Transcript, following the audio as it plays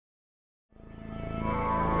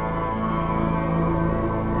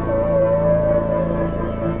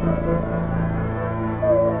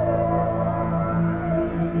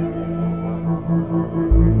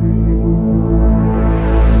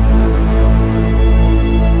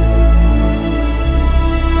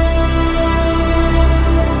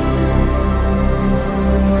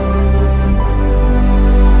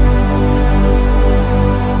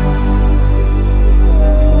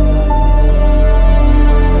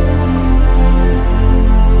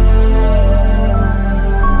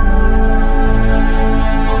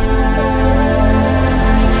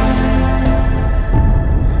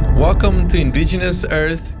Indigenous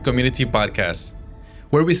Earth Community Podcast,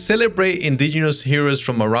 where we celebrate Indigenous heroes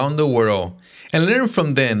from around the world and learn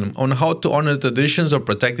from them on how to honor the traditions of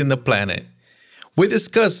protecting the planet. We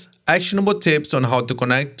discuss actionable tips on how to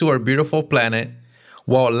connect to our beautiful planet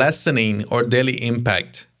while lessening our daily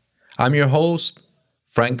impact. I'm your host,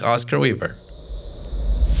 Frank Oscar Weaver.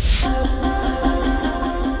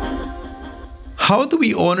 How do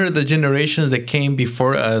we honor the generations that came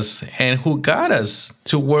before us and who got us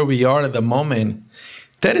to where we are at the moment?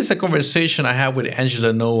 That is a conversation I have with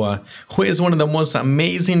Angela Noah, who is one of the most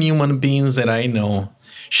amazing human beings that I know.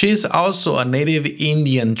 She is also a native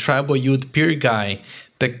Indian tribal youth peer guide,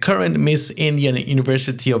 the current Miss Indian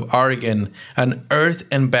University of Oregon, an Earth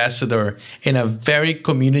ambassador, and a very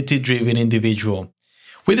community-driven individual.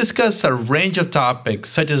 We discuss a range of topics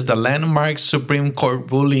such as the landmark Supreme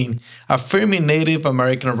Court ruling affirming Native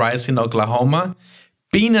American rights in Oklahoma,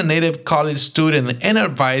 being a Native college student and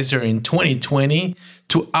advisor in 2020,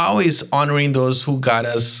 to always honoring those who got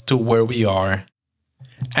us to where we are.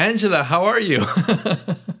 Angela, how are you?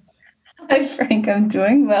 Hi, Frank. I'm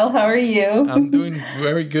doing well. How are you? I'm doing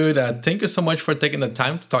very good. Thank you so much for taking the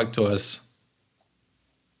time to talk to us.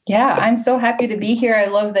 Yeah, I'm so happy to be here. I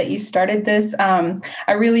love that you started this.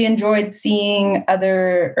 I really enjoyed seeing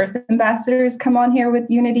other Earth ambassadors come on here with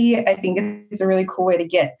Unity. I think it's a really cool way to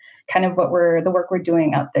get kind of the work we're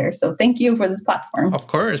doing out there. So thank you for this platform. Of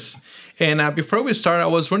course. And before we start, I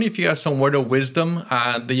was wondering if you have some word of wisdom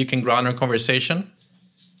that you can ground our conversation.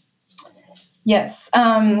 Yes.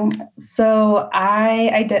 So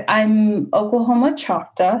I'm Oklahoma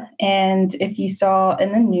Choctaw. And if you saw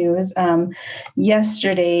in the news,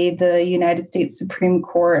 yesterday, the United States Supreme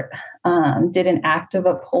Court did an act of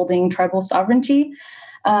upholding tribal sovereignty,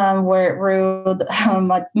 where it ruled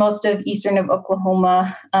most of eastern of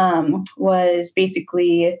Oklahoma was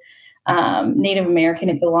basically Native American.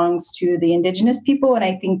 It belongs to the indigenous people. And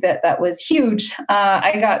I think that was huge.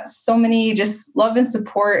 I got so many just love and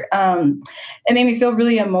support. It made me feel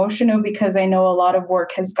really emotional because I know a lot of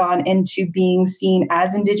work has gone into being seen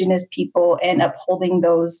as indigenous people and upholding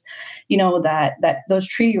those, that those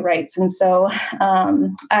treaty rights. And so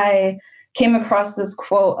I came across this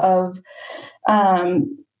quote of,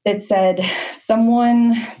 it said,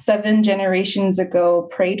 someone 7 generations ago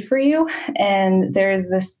prayed for you. And there's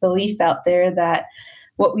this belief out there that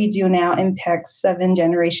what we do now impacts 7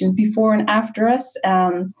 generations before and after us.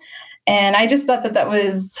 And I just thought that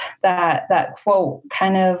was that quote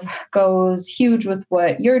kind of goes huge with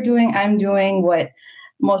what you're doing, I'm doing, what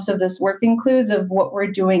most of this work includes of what we're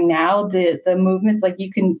doing now, the movements, like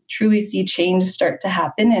you can truly see change start to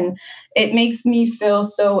happen. And it makes me feel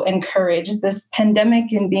so encouraged. This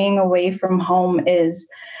pandemic and being away from home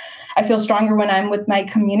I feel stronger when I'm with my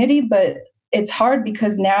community, but it's hard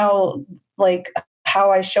because now, like,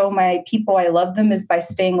 how I show my people I love them is by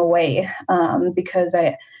staying away, because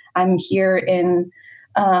I'm here in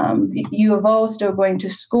U of O, still going to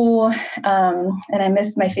school, and I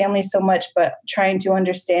miss my family so much, but trying to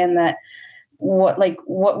understand that what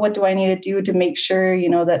do I need to do to make sure,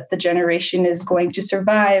 that the generation is going to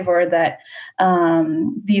survive, or that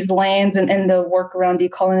these lands and the work around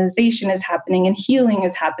decolonization is happening and healing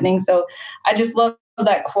is happening. So I just love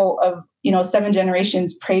that quote of, 7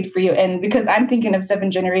 generations prayed for you. And because I'm thinking of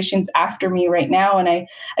 7 generations after me right now. And I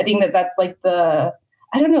think that's like the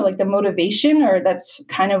motivation, or that's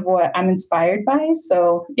kind of what I'm inspired by.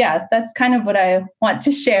 So yeah, that's kind of what I want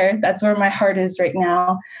to share. That's where my heart is right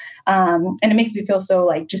now. And it makes me feel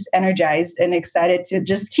so just energized and excited to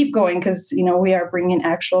just keep going because, we are bringing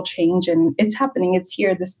actual change and it's happening. It's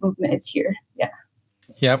here. This movement is here. Yeah.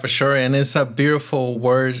 Yeah, for sure. And it's a beautiful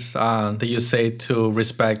words that you say to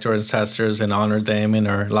respect our ancestors and honor them in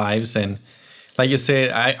our lives. And like you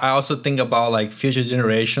said, I also think about future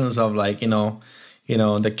generations of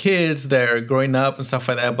the kids that are growing up and stuff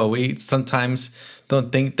like that. But we sometimes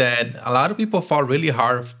don't think that a lot of people fought really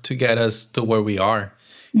hard to get us to where we are.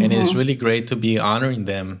 Mm-hmm. And it's really great to be honoring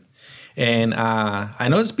them. And I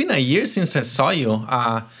know it's been a year since I saw you.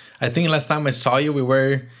 I think last time I saw you, we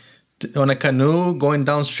were on a canoe going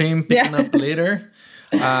downstream, picking up later.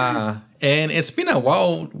 And it's been a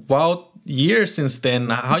wild year since then.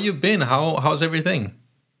 How you been? How's everything?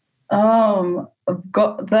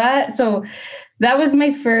 That was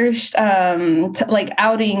my first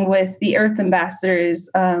outing with the Earth ambassadors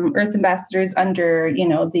under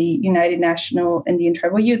the United National Indian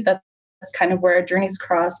Tribal Youth. That's kind of where our journeys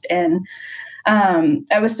crossed, and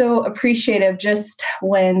I was so appreciative just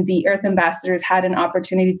when the Earth Ambassadors had an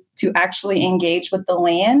opportunity to actually engage with the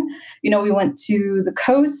land. We went to the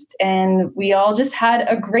coast and we all just had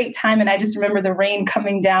a great time. And I just remember the rain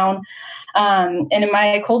coming down. And in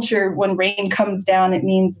my culture, when rain comes down, it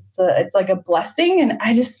means it's like a blessing. And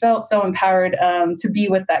I just felt so empowered to be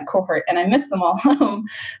with that cohort, and I miss them all.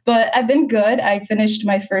 But I've been good. I finished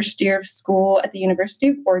my first year of school at the University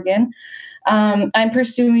of Oregon. I'm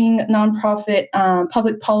pursuing nonprofit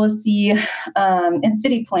public policy and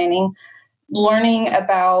city planning, learning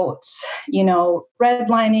about,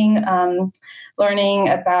 redlining, learning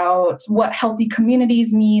about what healthy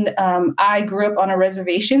communities mean. I grew up on a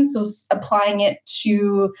reservation, so applying it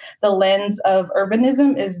to the lens of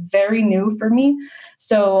urbanism is very new for me.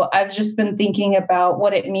 So I've just been thinking about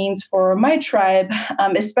what it means for my tribe,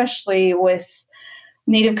 especially with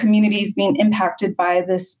Native communities being impacted by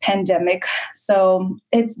this pandemic. So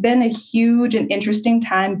it's been a huge and interesting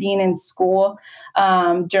time being in school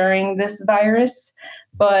during this virus.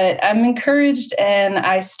 But I'm encouraged, and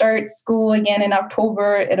I start school again in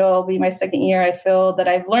October. It'll be my second year. I feel that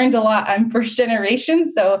I've learned a lot. I'm first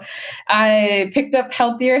generation, so I picked up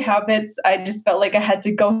healthier habits. I just felt like I had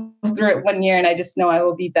to go through it one year, and I just know I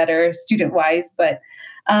will be better student-wise. But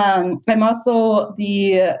I'm also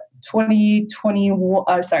the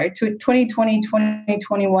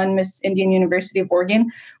 2020-2021 Miss Indian University of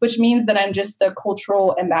Oregon, which means that I'm just a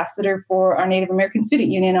cultural ambassador for our Native American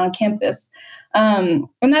Student Union on campus. And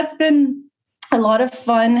that's been a lot of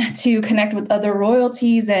fun to connect with other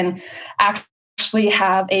royalties and actually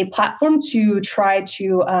have a platform to try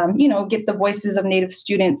to, get the voices of Native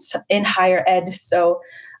students in higher ed. So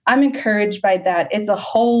I'm encouraged by that. It's a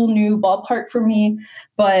whole new ballpark for me,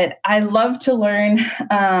 but I love to learn,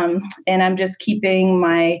 and I'm just keeping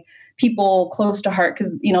my people close to heart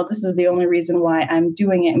because, this is the only reason why I'm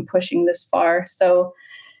doing it and pushing this far. So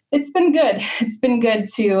it's been good. It's been good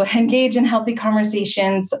to engage in healthy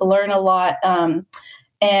conversations, learn a lot,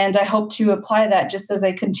 and I hope to apply that just as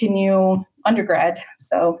I continue undergrad.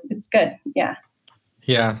 So it's good. Yeah.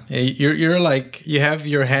 Yeah, you're like you have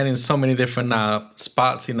your hand in so many different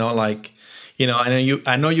spots. I know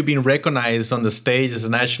you've been recognized on the stage as a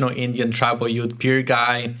National Indian Tribal Youth Peer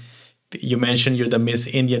Guy. You mentioned you're the Miss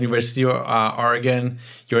Indian University of Oregon.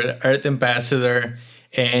 You're the Earth Ambassador,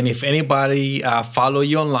 and if anybody follow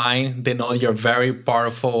you online, they know you're a very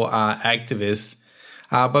powerful activist.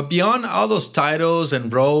 But beyond all those titles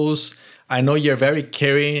and roles, I know you're a very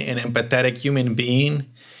caring and empathetic human being.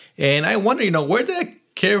 And I wonder, where did that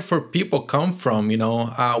care for people come from?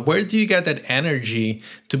 Where do you get that energy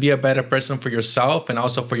to be a better person for yourself and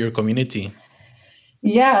also for your community?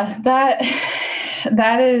 Yeah, that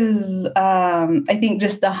is, I think,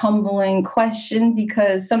 just a humbling question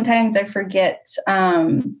because sometimes I forget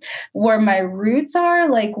where my roots are,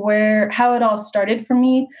 like how it all started for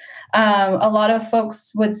me. A lot of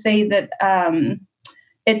folks would say that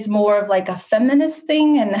it's more of like a feminist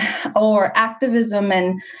thing or activism,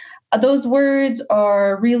 and those words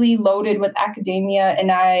are really loaded with academia, and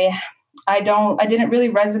I didn't really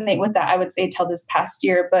resonate with that, I would say, till this past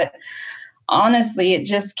year. But honestly, it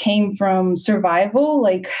just came from survival.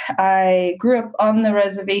 Like, I grew up on the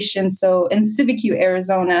reservation, so in Civicue,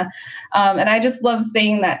 Arizona, and I just love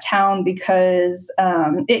saying that town because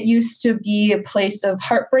it used to be a place of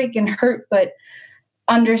heartbreak and hurt, but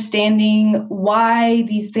understanding why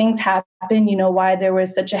these things happen, why there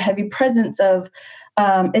was such a heavy presence of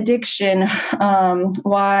addiction,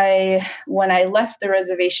 why when I left the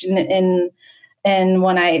reservation and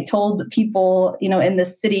when I told people, in the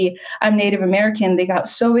city, I'm Native American, they got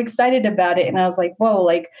so excited about it. And I was like, whoa,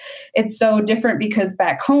 like, it's so different because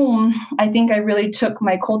back home, I think I really took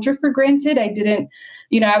my culture for granted. I didn't,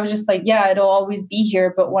 I was just like, yeah, it'll always be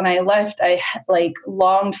here. But when I left, I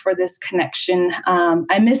longed for this connection.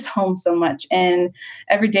 I miss home so much. And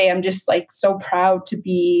every day I'm just so proud to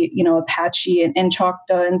be, Apache and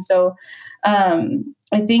Choctaw. And so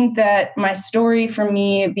I think that my story for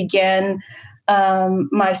me began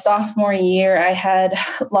my sophomore year. I had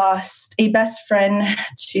lost a best friend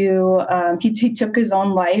to, he took his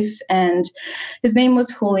own life, and his name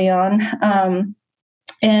was Julian.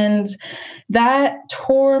 And that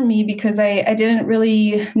tore me because I didn't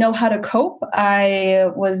really know how to cope.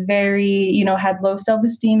 I was very, had low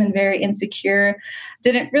self-esteem and very insecure.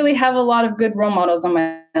 Didn't really have a lot of good role models in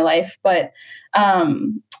my life, but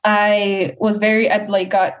I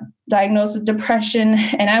got diagnosed with depression,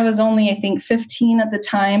 and I was only, I think, 15 at the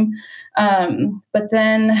time. But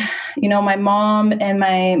then, my mom and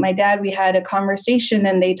my dad, we had a conversation,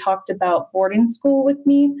 and they talked about boarding school with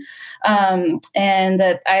me, and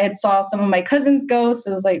that I had saw some of my cousins go. So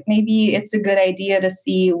it was like, maybe it's a good idea to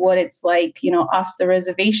see what it's like, off the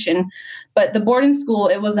reservation. But the boarding school,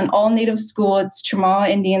 it was an all-native school. It's Chemawa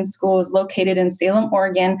Indian School. It was located in Salem,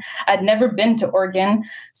 Oregon. I'd never been to Oregon.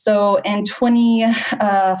 So in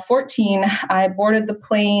 2014, I boarded the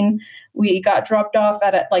plane. We got dropped off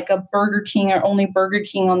at a Burger King, our only Burger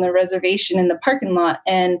King on the reservation in the parking lot.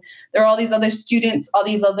 And there were all these other students, all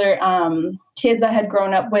these other kids I had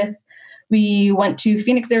grown up with. We went to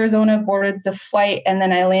Phoenix, Arizona, boarded the flight, and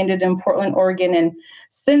then I landed in Portland, Oregon. And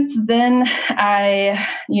since then, I,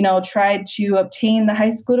 tried to obtain the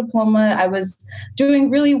high school diploma. I was doing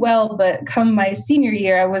really well, but come my senior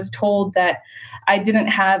year, I was told that I didn't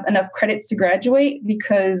have enough credits to graduate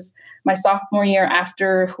because my sophomore year,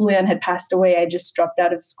 after Julian had passed away, I just dropped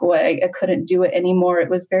out of school. I couldn't do it anymore. It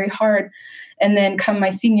was very hard. And then come my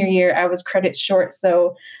senior year, I was credit short.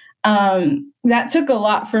 So that took a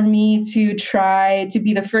lot for me to try to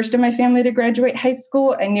be the first in my family to graduate high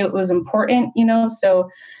school. I knew it was important, So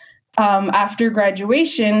after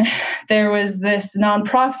graduation, there was this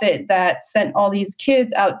nonprofit that sent all these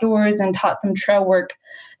kids outdoors and taught them trail work.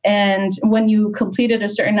 And when you completed a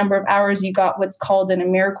certain number of hours, you got what's called an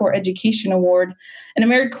AmeriCorps Education Award. And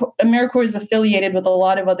AmeriCorps is affiliated with a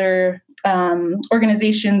lot of other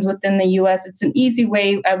organizations within the U.S. It's an easy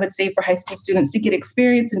way, I would say, for high school students to get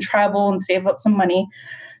experience and travel and save up some money.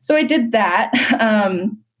 So I did that.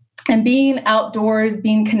 And being outdoors,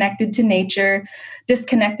 being connected to nature,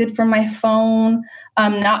 disconnected from my phone,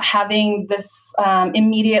 not having this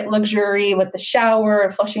immediate luxury with the shower,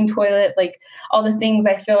 a flushing toilet, like all the things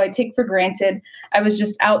I feel I take for granted. I was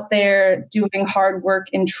just out there doing hard work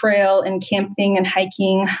in trail and camping and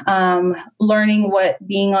hiking, learning what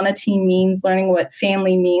being on a team means, learning what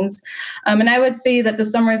family means. And I would say that the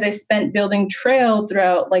summers I spent building trail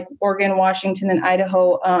throughout like Oregon, Washington, and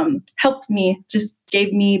Idaho helped me, just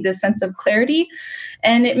gave me this sense of clarity.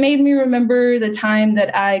 And it made me remember the time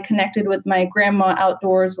that I connected with my grandma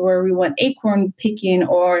outdoors, where we went acorn picking,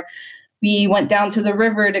 or we went down to the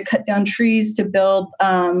river to cut down trees to build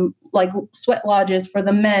like sweat lodges for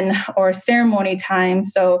the men, or ceremony time.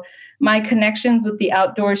 So my connections with the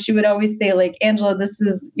outdoors, she would always say, like, Angela, this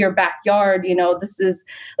is your backyard. This is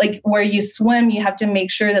like where you swim. You have to make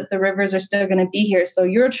sure that the rivers are still going to be here so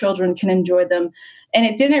your children can enjoy them. And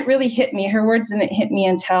it didn't really hit me. Her words didn't hit me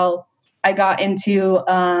until I got into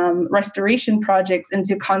restoration projects,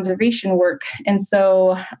 into conservation work. And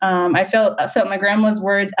so I felt my grandma's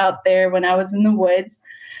words out there when I was in the woods.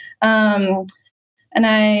 And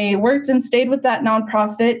I worked and stayed with that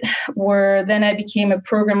nonprofit, where then I became a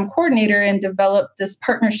program coordinator and developed this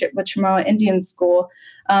partnership with Chemawa Indian School.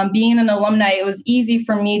 Being an alumni, it was easy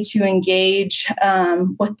for me to engage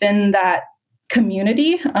within that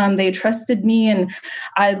community. They trusted me, and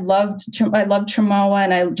I loved Chemawa,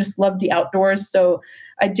 and I just loved the outdoors. So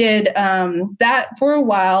I did that for a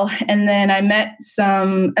while, and then I met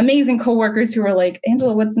some amazing coworkers who were like,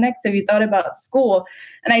 Angela, what's next? Have you thought about school?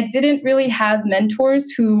 And I didn't really have mentors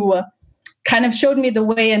who kind of showed me the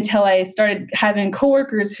way until I started having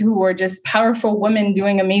coworkers who were just powerful women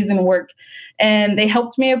doing amazing work. And they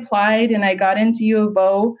helped me apply, and I got into U of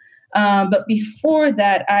O. But before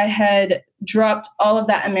that, I had dropped all of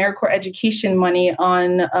that AmeriCorps education money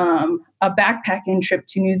on a backpacking trip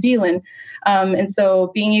to New Zealand. And so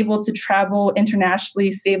being able to travel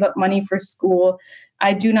internationally, save up money for school.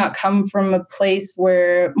 I do not come from a place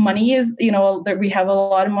where money is, that we have a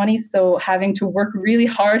lot of money. So having to work really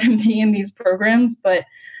hard and be in these programs, but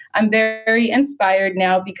I'm very inspired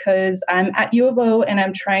now because I'm at U of O and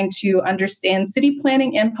I'm trying to understand city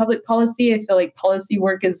planning and public policy. I feel like policy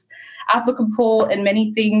work is applicable in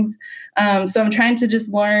many things. So I'm trying to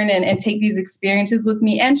just learn and take these experiences with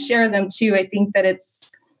me and share them too. I think that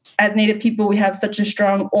as Native people, we have such a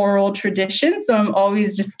strong oral tradition. So I'm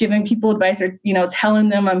always just giving people advice, or, telling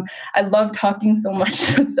them I love talking so much.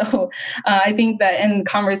 So I think that in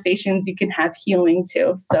conversations, you can have healing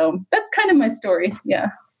too. So that's kind of my story. Yeah.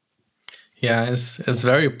 Yeah, it's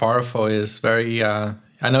very powerful. It's very, I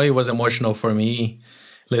know it was emotional for me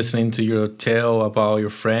listening to your tale about your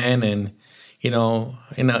friend and, in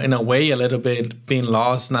a way, a little bit being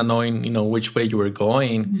lost, not knowing, which way you were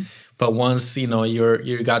going. Mm-hmm. But once,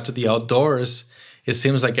 you got to the outdoors, it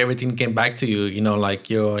seems like everything came back to you, like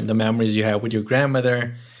the memories you had with your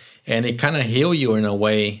grandmother, and it kind of healed you in a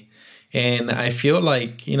way. And I feel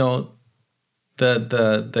like,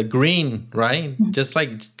 the green, right? Mm-hmm. Just like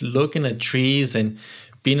looking at trees and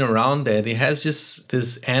being around that, it has just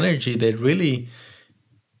this energy that really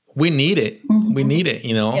we need it. We need it,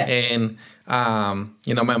 Yeah. And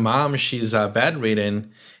my mom, she's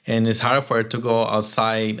bedridden, and it's hard for her to go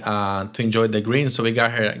outside to enjoy the green. So we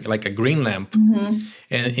got her like a green lamp, and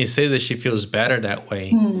it says that she feels better that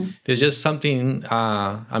way. There's just something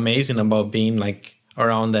amazing about being like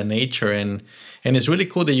around that nature, and it's really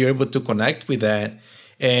cool that you're able to connect with that.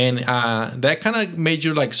 And that kind of made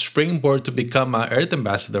you like springboard to become an Earth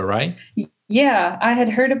Ambassador, right? Yeah, I had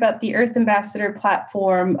heard about the Earth Ambassador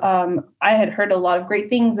platform. I had heard a lot of great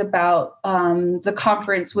things about the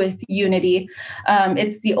conference with Unity.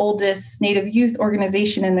 It's the oldest Native youth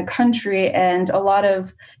organization in the country, and a lot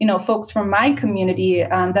of folks from my community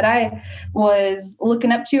that I was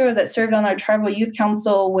looking up to or that served on our tribal youth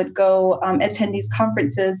council would go attend these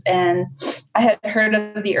conferences. And I had heard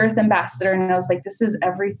of the Earth Ambassador, and I was like, this is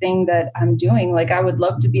everything that I'm doing. Like, I would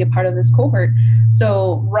love to be a part of this cohort.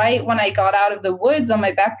 So right when I got out of the woods on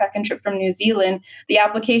my backpacking trip from New Zealand, the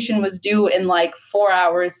application was due in like 4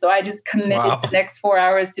 hours. So I just committed the next 4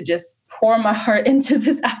 hours to just pour my heart into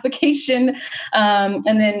this application. And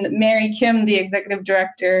then Mary Kim, the executive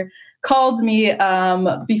director, called me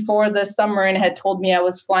before the summer and had told me I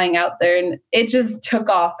was flying out there. And it just took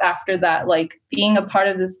off after that, like being a part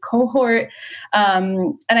of this cohort.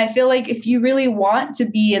 And I feel like if you really want to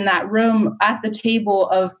be in that room at the table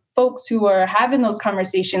of folks who are having those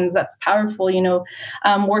conversations, that's powerful,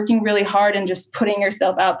 working really hard and just putting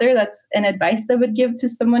yourself out there. That's an advice I would give to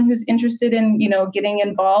someone who's interested in, getting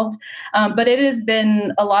involved. But it has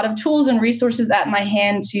been a lot of tools and resources at my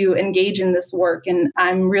hand to engage in this work. And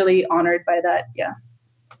I'm really honored by that. Yeah.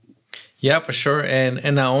 Yeah, for sure. And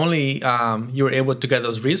not only you were able to get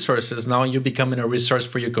those resources, now you're becoming a resource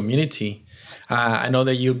for your community. I know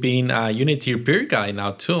that you've been Unity peer guide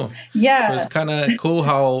now too. Yeah. So it's kind of cool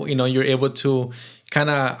how, you're able to kind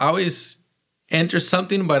of always enter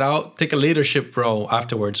something, but I'll take a leadership role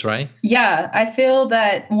afterwards, right? Yeah. I feel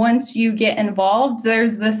that once you get involved,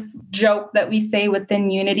 there's this joke that we say within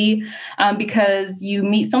Unity because you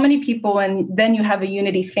meet so many people and then you have a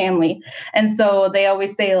Unity family. And so they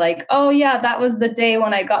always say like, oh yeah, that was the day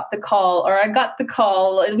when I got the call, or I got the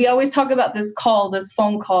call. We always talk about this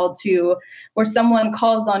phone call to where someone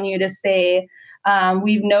calls on you to say,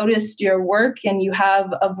 we've noticed your work and you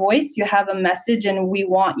have a voice, you have a message, and we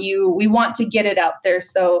want to get it out there.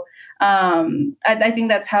 So I think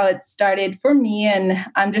that's how it started for me. And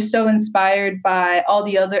I'm just so inspired by all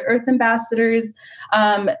the other Earth Ambassadors.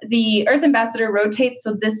 The Earth Ambassador rotates.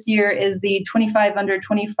 So this year is the 25 under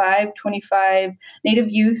 25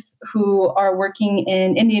 Native youth who are working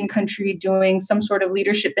in Indian country doing some sort of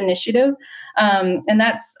leadership initiative. And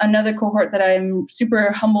that's another cohort that I'm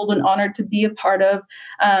super humbled and honored to be a part of.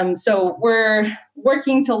 So we're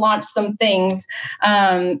working to launch some things.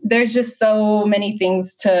 There's just so many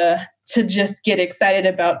things to just get excited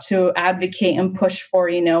about, to advocate and push for,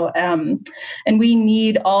 and we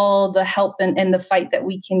need all the help and the fight that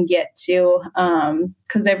we can get to,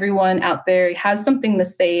 because everyone out there has something to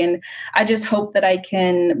say. And I just hope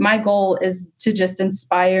that my goal is to just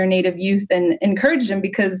inspire Native youth and encourage them,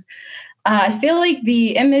 because I feel like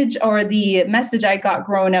the image or the message I got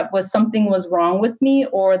growing up was something was wrong with me,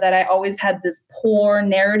 or that I always had this poor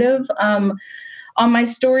narrative on my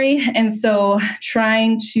story. And so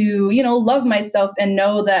trying to, love myself and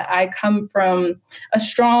know that I come from a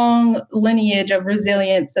strong lineage of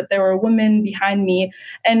resilience, that there were women behind me.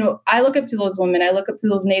 And I look up to those women. I look up to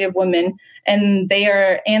those Native women, and they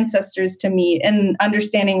are ancestors to me, and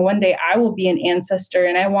understanding one day I will be an ancestor,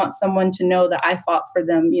 and I want someone to know that I fought for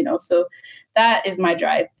them, so that is my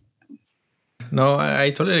drive. No,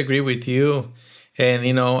 I totally agree with you. And,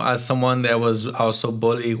 as someone that was also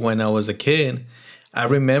bullied when I was a kid, I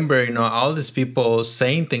remember, all these people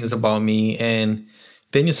saying things about me, and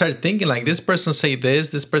then you start thinking like, this person say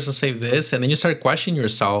this person say this, and then you start questioning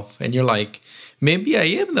yourself, and you're like, maybe I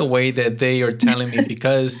am the way that they are telling me,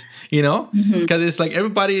 because, because it's like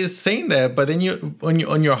everybody is saying that, but then you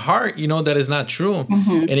on your heart, that is not true.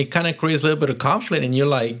 And it kind of creates a little bit of conflict, and you're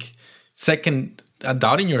like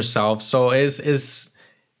doubting yourself. So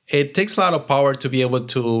it takes a lot of power to be able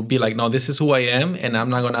to be like, no, this is who I am, and I'm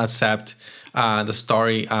not going to accept the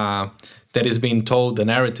story that is being told, the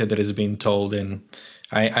narrative that is being told. And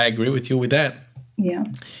I agree with you with that. Yeah.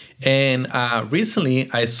 And recently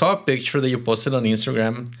I saw a picture that you posted on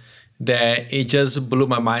Instagram that it just blew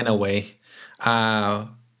my mind away. And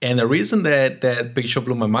the reason that picture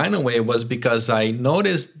blew my mind away was because I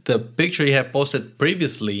noticed the picture you had posted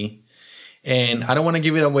previously. And I don't want to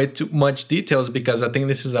give it away too much details, because I think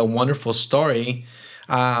this is a wonderful story.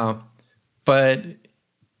 But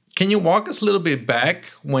Can you walk us a little bit back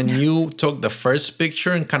when you took the first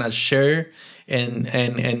picture and kind of share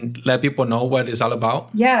and let people know what it's all about?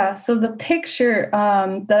 Yeah, so the picture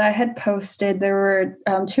that I had posted, there were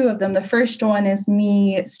two of them. The first one is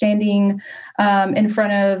me standing in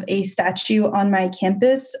front of a statue on my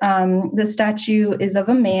campus. The statue is of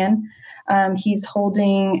a man. He's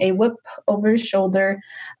holding a whip over his shoulder.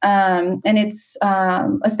 And it's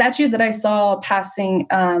a statue that I saw passing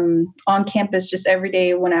on campus just every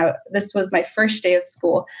day this was my first day of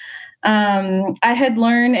school. I had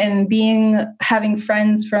learned and having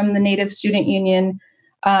friends from the Native Student Union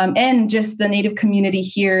and just the Native community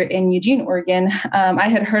here in Eugene, Oregon, I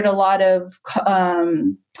had heard a lot of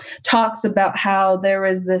talks about how there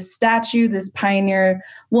was this statue, this pioneer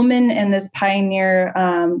woman, and this pioneer,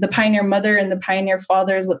 the pioneer mother and the pioneer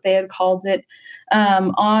father is what they had called it,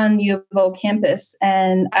 on U of O campus.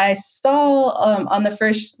 And I saw on the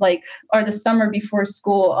first, the summer before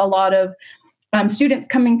school, a lot of students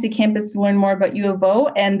coming to campus to learn more about U of O,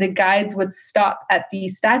 and the guides would stop at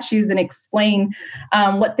these statues and explain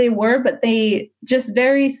what they were, but they just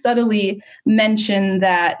very subtly mentioned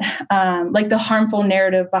that, the harmful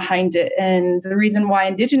narrative behind it. And the reason why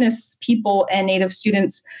Indigenous people and Native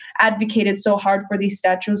students advocated so hard for these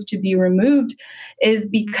statues to be removed is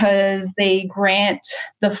because they grant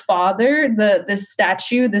the father, the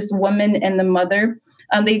statue, this woman and the mother,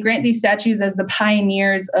 they grant these statues as the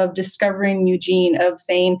pioneers of discovering Eugene, of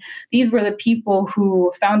saying these were the people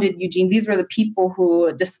who founded Eugene. These were the people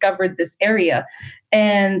who discovered this area.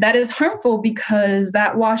 And that is harmful because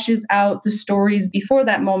that washes out the stories before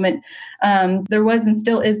that moment. There was and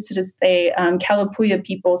still is to this day Kalapuya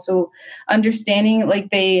people. So understanding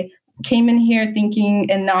they came in here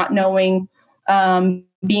thinking and not knowing,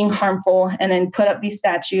 being harmful, and then put up these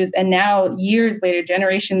statues. And now years later,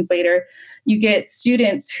 generations later, you get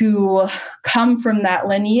students who come from that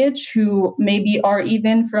lineage, who maybe are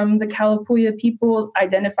even from the Kalapuya people,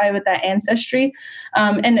 identify with that ancestry.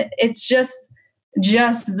 And it's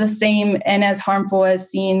just the same and as harmful as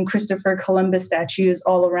seeing Christopher Columbus statues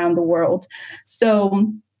all around the world.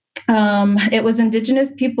 So it was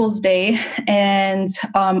Indigenous Peoples Day, and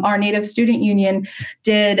our Native Student Union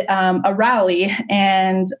did a rally,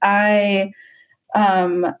 and I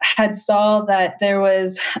had saw that there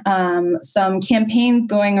was some campaigns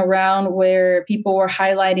going around where people were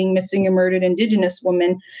highlighting missing and murdered Indigenous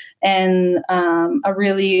women. And a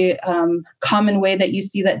really common way that you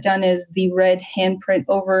see that done is the red handprint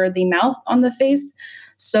over the mouth on the face.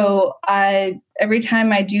 So every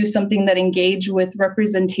time I do something that engage with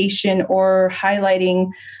representation or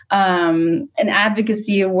highlighting an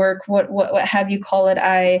advocacy work, what have you call it,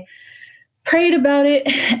 I prayed about it,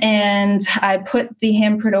 and I put the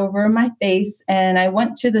handprint over my face, and I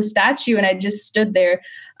went to the statue and I just stood there.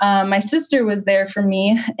 My sister was there for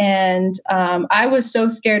me, and I was so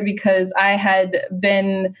scared because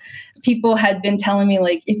people had been telling me,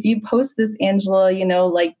 if you post this, Angela,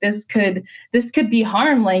 this could be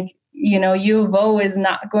harm. U of O is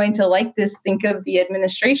not going to like this. Think of the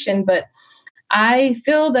administration. But I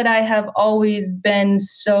feel that I have always been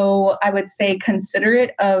so, I would say,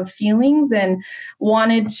 considerate of feelings, and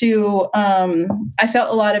wanted to, I felt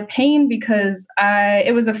a lot of pain because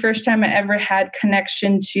it was the first time I ever had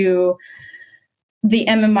connection to the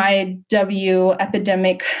MMIW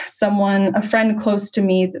epidemic. A friend close to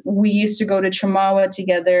me, we used to go to Chamawa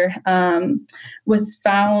together, was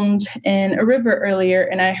found in a river earlier,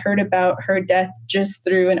 and I heard about her death just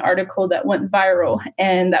through an article that went viral,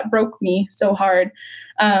 and that broke me so hard.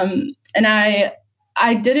 And I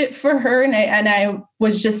did it for her, and I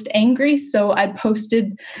was just angry, so I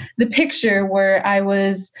posted the picture where I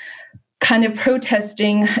was kind of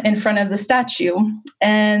protesting in front of the statue.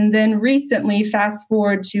 And then recently, fast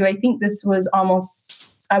forward to, I think this was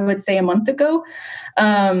almost, I would say, a month ago,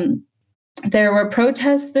 there were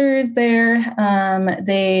protesters there.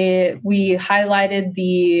 We highlighted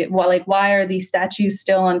why are these statues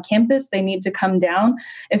still on campus? They need to come down.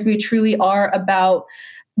 If we truly are about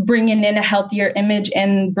bringing in a healthier image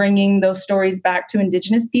and bringing those stories back to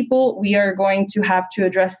Indigenous people, we are going to have to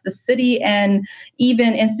address the city and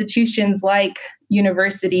even institutions like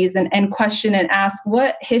universities and question and ask,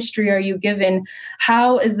 what history are you given?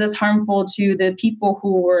 How is this harmful to the people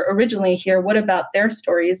who were originally here? What about their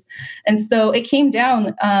stories? And so it came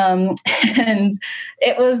down, and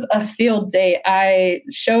it was a field day. I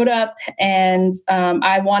showed up, and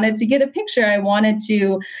I wanted to get a picture. I wanted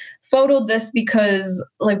to photo this because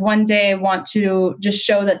one day I want to just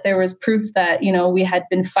show that there was proof that, we had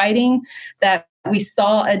been fighting, that we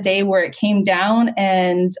saw a day where it came down,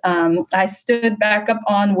 and I stood back up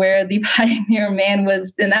on where the Pioneer Man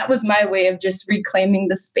was, and that was my way of just reclaiming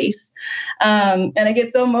the space. And I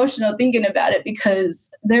get so emotional thinking about it because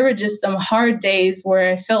there were just some hard days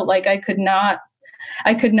where I felt like I could not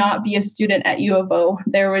be a student at U of O.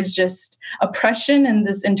 There was just oppression and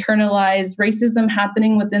this internalized racism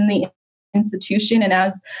happening within the institution. And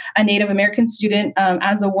as a Native American student,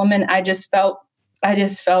 as a woman, I just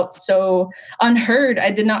felt so unheard.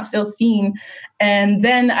 I did not feel seen. And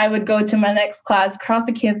then I would go to my next class, cross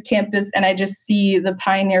the campus, and I just see the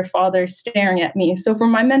Pioneer Father staring at me. So for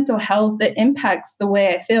my mental health, it impacts the way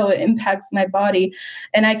I feel. It impacts my body.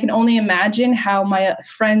 And I can only imagine how my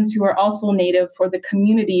friends who are also Native, for the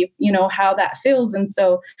community, how that feels. And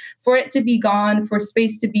so for it to be gone, for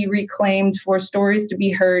space to be reclaimed, for stories to be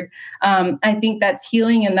heard, I think that's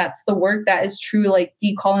healing, and that's the work that is true, like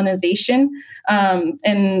decolonization.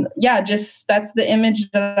 And yeah, just that's the image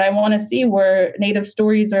that I want to see, where Native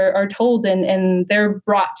stories are told and they're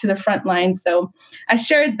brought to the front line. So I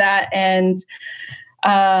shared that, and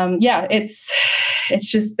it's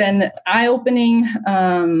just been eye-opening,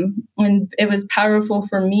 and it was powerful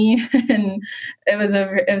for me, and it was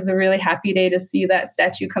a really happy day to see that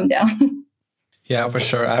statue come down. Yeah, for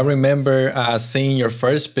sure. I remember seeing your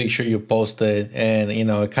first picture you posted, and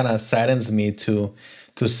it kind of saddens me to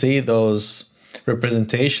see those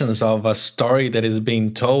representations of a story that is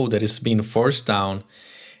being told, that is being forced down.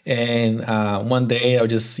 And one day I was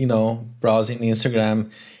just browsing Instagram,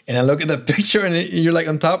 and I look at the picture, and you're like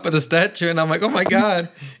on top of the statue, and I'm like, oh my God,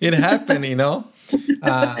 it happened.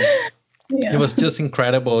 Yeah. It was just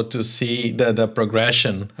incredible to see the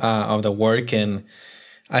progression of the work. And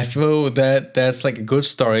I feel that that's like a good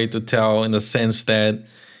story to tell, in the sense that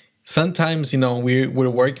sometimes, we're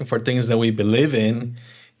working for things that we believe in,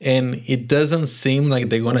 and it doesn't seem like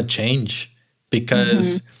they're going to change,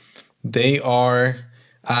 because they are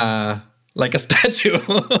like a statue.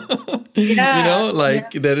 Yeah.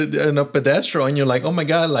 They're on a pedestal, and you're like, oh my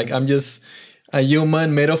God, like I'm just a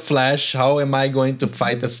human made of flesh. How am I going to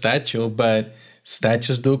fight the statue? But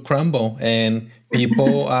statues do crumble, and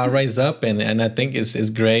people rise up, and I think it's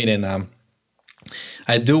great. And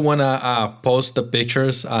I do want to post the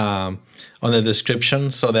pictures on the description,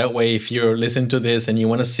 so that way, if you're listening to this and you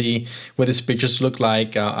want to see what these pictures look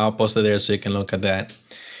like, I'll post it there so you can look at that.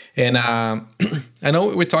 And I know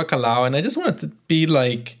we talk a lot, and I just wanted to be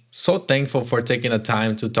like so thankful for taking the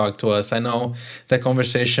time to talk to us. I know the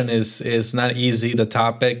conversation is not easy, the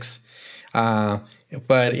topics, but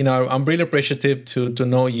I'm really appreciative to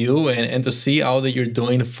know you, and to see all that you're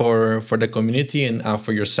doing for the community, and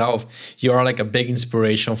for yourself. You are like a big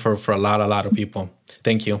inspiration for a lot of people.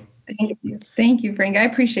 Thank you. Thank you, Frank. I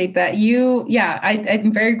appreciate that.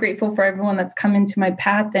 I'm very grateful for everyone that's come into my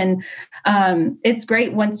path. And it's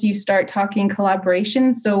great once you start talking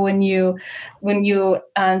collaboration. So when you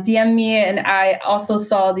DM me, and I also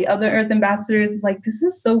saw the other Earth Ambassadors, like, this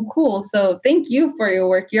is so cool. So thank you for your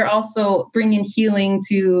work. You're also bringing healing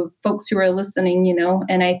to folks who are listening,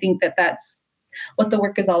 and I think that that's what the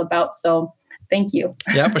work is all about. So thank you.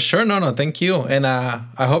 Yeah, for sure. No, thank you. And I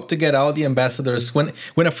hope to get all the ambassadors. When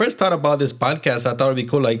I first thought about this podcast, I thought it'd be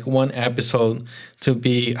cool, like one episode to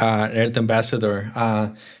be Earth Ambassador.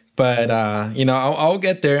 But I'll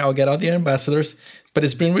get there. I'll get all the ambassadors. But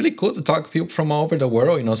it's been really cool to talk to people from all over the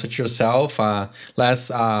world, such as yourself. Last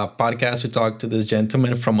podcast, we talked to this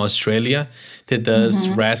gentleman from Australia that does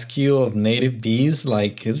rescue of native bees.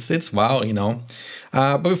 Like, it's wow,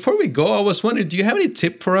 But before we go, I was wondering, do you have any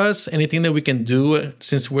tip for us? Anything that we can do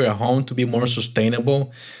since we're at home to be more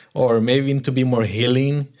sustainable, or maybe to be more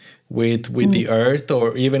healing with the earth,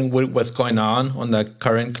 or even with what's going on the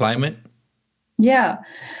current climate? Yeah.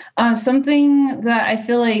 Something that I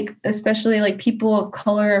feel like, especially like people of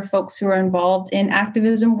color or folks who are involved in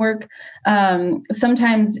activism work,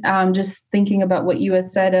 sometimes just thinking about what you had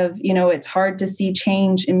said of, it's hard to see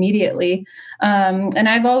change immediately. And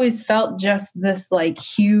I've always felt just this like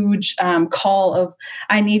huge call of,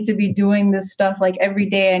 I need to be doing this stuff like every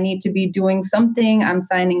day. I need to be doing something. I'm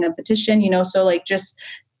signing a petition, so like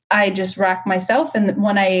I just rack myself. And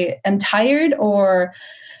when I am tired, or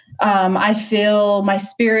I feel my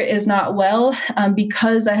spirit is not well,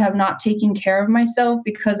 because I have not taken care of myself,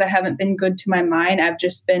 because I haven't been good to my mind. I've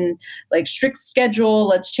just been like strict schedule,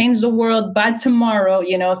 let's change the world by tomorrow,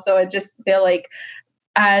 so I just feel like,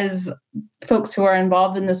 as folks who are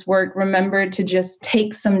involved in this work, remember to just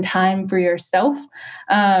take some time for yourself.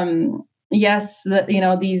 yes,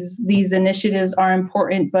 these initiatives are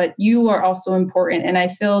important, but you are also important. And I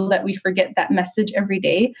feel that we forget that message every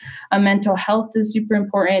day. Mental health is super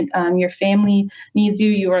important. Your family needs you.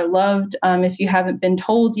 You are loved. If you haven't been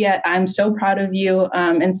told yet, I'm so proud of you.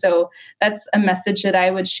 And so that's a message that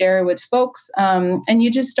I would share with folks. And you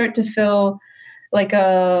just start to feel like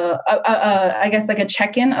I guess like a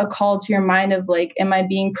check-in, a call to your mind of like, am I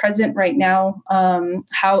being present right now?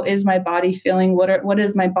 How is my body feeling? What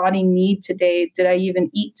does my body need today? Did I even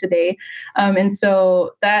eat today? And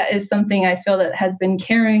so that is something I feel that has been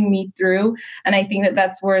carrying me through. And I think that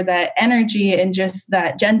that's where that energy and just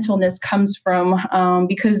that gentleness comes from,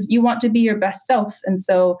 because you want to be your best self. And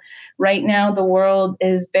so right now the world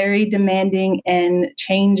is very demanding and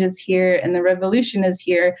change is here and the revolution is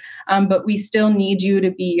here. But we still need you to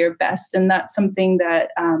be your best. And that's something that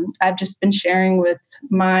I've just been sharing with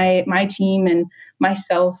my team and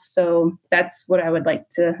myself. So that's what I would like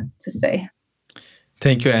to say.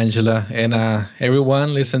 Thank you, Angela. And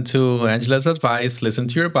everyone, listen to Angela's advice. Listen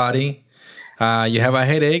to your body. You have a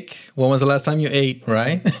headache. When was the last time you ate,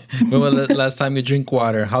 right? When was the last time you drink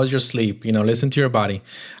water? How's your sleep? Listen to your body.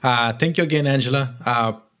 Thank you again,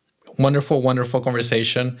 Angela. Wonderful, wonderful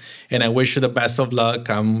conversation. And I wish you the best of luck.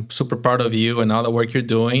 I'm super proud of you and all the work you're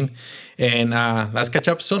doing. And let's catch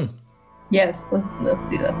up soon. Yes, let's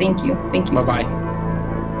do that. Thank you. Bye-bye.